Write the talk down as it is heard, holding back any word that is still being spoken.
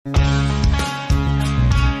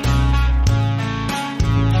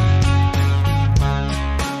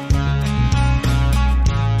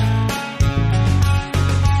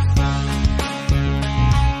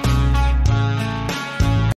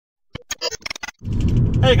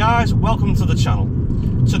Hey guys, welcome to the channel.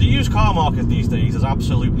 So the used car market these days is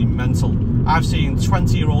absolutely mental. I've seen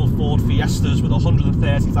 20-year-old Ford Fiestas with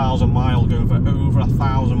 130,000 miles going for over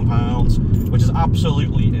 £1,000, which is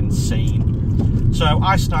absolutely insane. So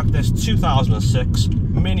I snagged this 2006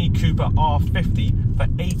 Mini Cooper R50 for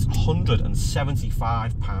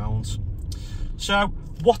 £875. So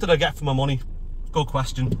what did I get for my money? Good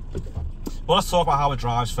question. Well, let's talk about how it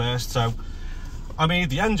drives first. So, I mean,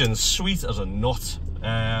 the engine's sweet as a nut.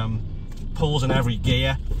 Pulls in every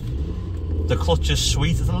gear. The clutch is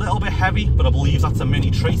sweet. It's a little bit heavy, but I believe that's a mini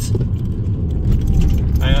treat.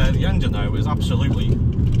 The engine though is absolutely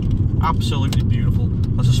beautiful.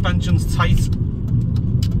 The suspension's tight.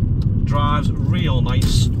 Drives real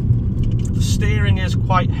nice. The steering is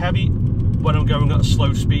quite heavy when I'm going at a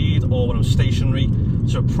slow speed or when I'm stationary,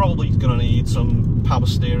 so probably going to need some power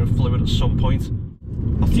steering fluid at some point.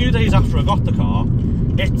 A few days after I got the car,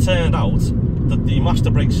 it turned out that the master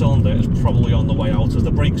brake cylinder is probably on the way out, as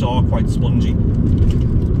the brakes are quite spongy.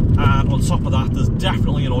 And on top of that, there's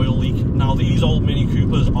definitely an oil leak. Now, these old Mini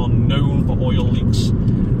Coopers are known for oil leaks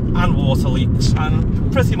and water leaks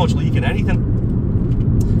and pretty much leaking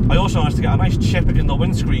anything. I also managed to get a nice chip in the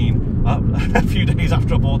windscreen a few days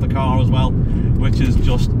after I bought the car as well, which is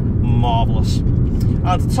just marvellous.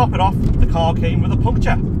 And to top it off, the car came with a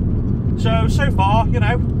puncture. So far, you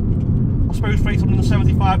know, I suppose for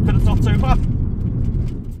 875 quid it's not so bad.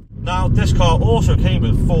 Now, this car also came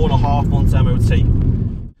with 4.5 months MOT.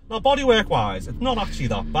 Now, bodywork wise, it's not actually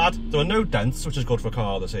that bad. There are no dents, which is good for a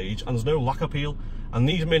car this age, and there's no lack appeal. And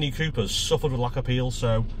these Mini Coopers suffered with lack appeal,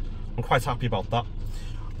 so I'm quite happy about that.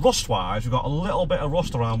 Rust wise, we've got a little bit of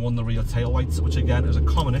rust around one of the rear tail lights, which again is a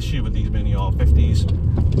common issue with these Mini R50s.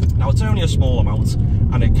 Now, it's only a small amount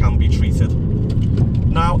and it can be treated.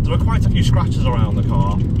 Now, there are quite a few scratches around the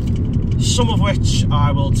car, some of which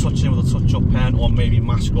I will touch in with a touch-up pen or maybe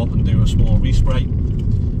mask up and do a small respray.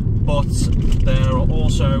 But there are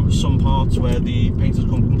also some parts where the paint has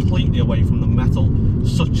come completely away from the metal,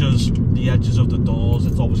 such as the edges of the doors.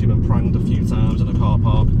 It's obviously been pranged a few times in a car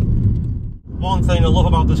park. One thing I love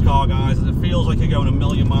about this car, guys, is it feels like you're going a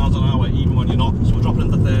million miles an hour even when you're not. So we're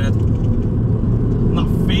dropping into third. And that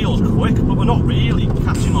feels quick, but we're not really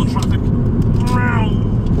catching on traffic.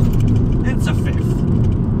 Into fifth.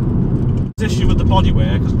 The issue with the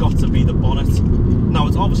bodywork has got to be the bonnet. Now,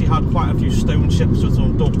 it's obviously had quite a few stone chips, so it's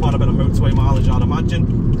done quite a bit of motorway mileage, I'd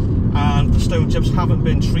imagine. And the stone chips haven't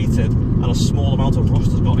been treated, and a small amount of rust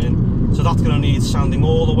has got in. So that's going to need sanding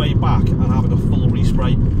all the way back and having a full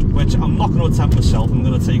respray, which I'm not going to attempt myself. I'm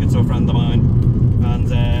going to take it to a friend of mine, and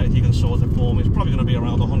he can sort it for me. It's probably going to be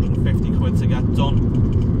around 150 quid to get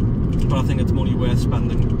done, but I think it's money worth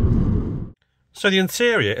spending. So the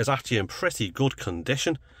interior is actually in pretty good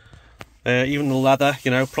condition. Even the leather,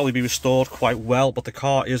 you know, probably be restored quite well, but the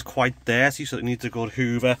car is quite dirty, so it needs a good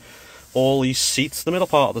hoover. All these seats, the middle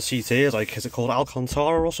part of the seat here is like, is it called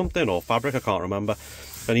Alcantara or something, or fabric, I can't remember.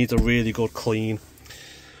 It needs a really good clean.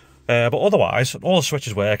 But otherwise, all the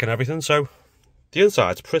switches work and everything, so the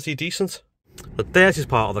inside's pretty decent. The dirtiest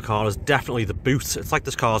part of the car is definitely the boot. It's like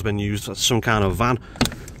this car's been used as some kind of van.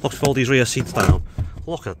 Look, fold these rear seats down.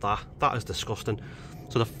 Look at that, that is disgusting.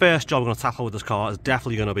 So the first job I'm going to tackle with this car is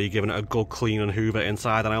definitely going to be giving it a good clean and hoover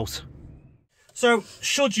inside and out. So,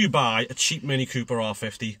 should you buy a cheap Mini Cooper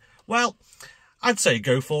R50? Well, I'd say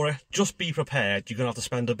go for it. Just be prepared. You're going to have to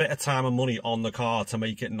spend a bit of time and money on the car to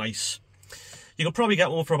make it nice. You could probably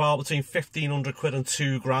get one for about between 1,500 quid and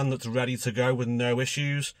 2 grand that's ready to go with no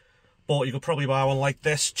issues. But you could probably buy one like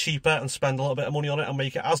this cheaper and spend a little bit of money on it and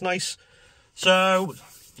make it as nice. So,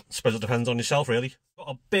 I suppose it depends on yourself, really.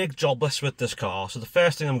 Got a big job list with this car, so the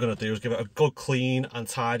first thing I'm going to do is give it a good clean and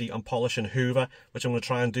tidy and polish and hoover, which I'm going to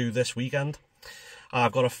try and do this weekend.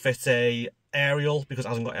 I've got to fit a aerial because it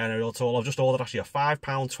hasn't got aerial at all. I've just ordered actually a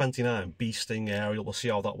 £5.29 Bee Sting aerial. We'll see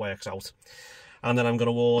how that works out. And then I'm going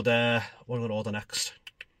to order, what am I going to order next?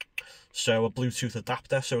 So a Bluetooth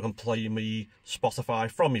adapter so I can play me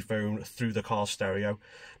Spotify from my phone through the car stereo.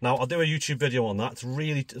 Now, I'll do a YouTube video on that. It's one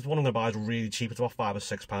I'm going to buy is really cheap. It's about £5 or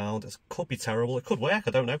 £6. It could be terrible. It could work.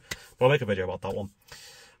 I don't know. But I'll make a video about that one.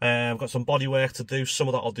 I've got some body work to do. Some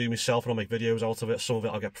of that I'll do myself and I'll make videos out of it. Some of it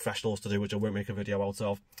I'll get professionals to do, which I won't make a video out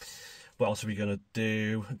of. What else are we going to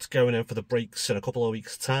do? It's going in for the brakes in a couple of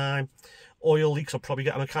weeks' time. Oil leaks I'll probably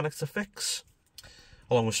get a mechanic to fix,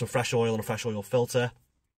 along with some fresh oil and a fresh oil filter.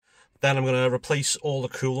 Then I'm going to replace all the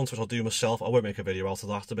coolants, which I'll do myself. I won't make a video out of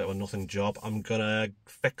that. It's a bit of a nothing job. I'm going to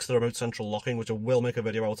fix the remote central locking, which I will make a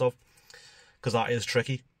video out of, because that is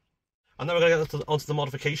tricky. And then we're going to get onto the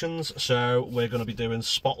modifications. So we're going to be doing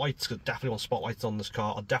spotlights, because I definitely want spotlights on this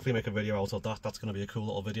car. I'll definitely make a video out of that. That's going to be a cool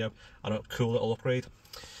little video and a cool little upgrade.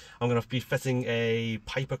 I'm going to be fitting a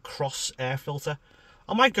Piper Cross air filter.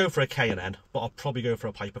 I might go for a K&N, but I'll probably go for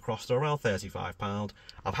a Piper Cross. They're around £35.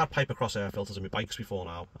 I've had Piper Cross air filters in my bikes before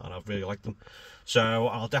now, and I've really liked them. So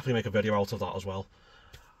I'll definitely make a video out of that as well.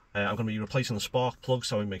 I'm going to be replacing the spark plug,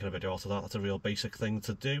 so I'm making a video out of that. That's a real basic thing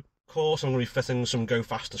to do. Of course, I'm going to be fitting some Go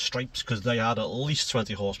Faster stripes, because they had at least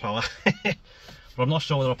 20 horsepower. But I'm not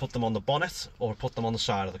sure whether I'll put them on the bonnet or put them on the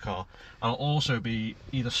side of the car. I'll also be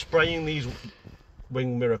either spraying these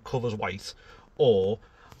wing mirror covers white, or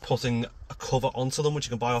putting a cover onto them, which you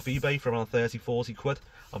can buy off eBay for around 30-40 quid.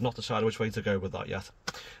 I've not decided which way to go with that yet.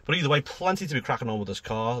 But either way, plenty to be cracking on with this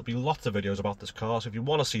car. There'll be lots of videos about this car, so if you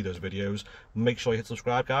want to see those videos, make sure you hit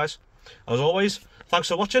subscribe, guys. As always, thanks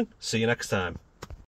for watching. See you next time.